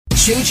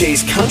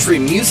JJ's Country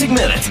Music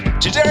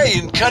Minute. Today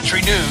in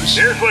country news.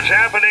 Here's what's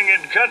happening in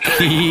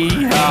country.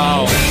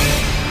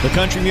 The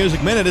Country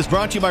Music Minute is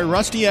brought to you by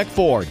Rusty Eck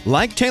Ford.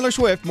 Like Taylor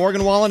Swift,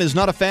 Morgan Wallen is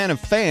not a fan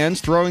of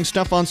fans throwing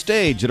stuff on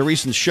stage. At a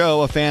recent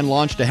show, a fan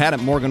launched a hat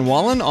at Morgan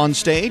Wallen on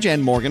stage,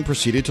 and Morgan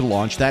proceeded to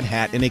launch that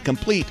hat in a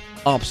complete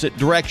opposite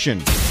direction.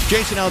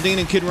 Jason Aldean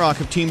and Kid Rock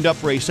have teamed up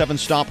for a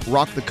 7-stop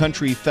Rock the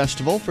Country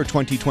festival for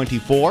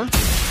 2024.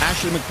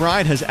 Ashley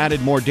McBryde has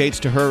added more dates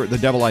to her The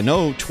Devil I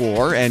Know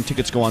tour, and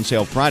tickets go on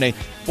sale Friday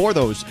for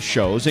those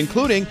shows,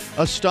 including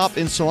a stop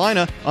in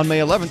Salina on May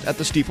 11th at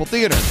the Steeple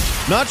Theater.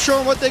 Not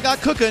sure what they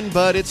got cooking,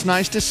 but it's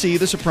nice to see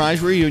the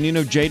surprise reunion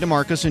of Jay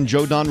DeMarcus and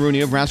Joe Don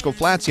Rooney of Rascal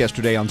Flatts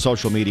yesterday on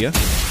social media.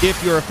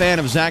 If you're a fan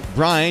of Zach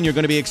Bryan, you're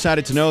going to be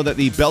excited to know that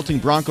the Belting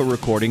Bronco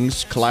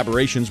recordings,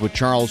 collaborations with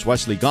Charles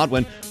Wesley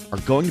Godwin, are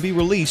going to be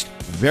released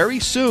very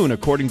soon,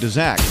 according to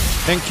Zach.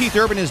 And Keith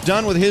Urban is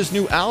done with his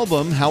new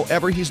album.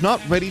 However, he's not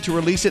ready to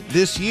release it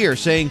this year,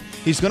 saying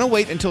he's going to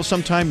wait until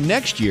sometime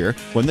next year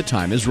when the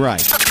time is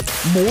right.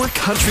 More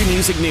country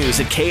music news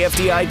at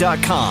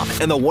KFDI.com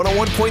and the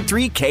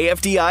 101.3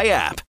 KFDI app.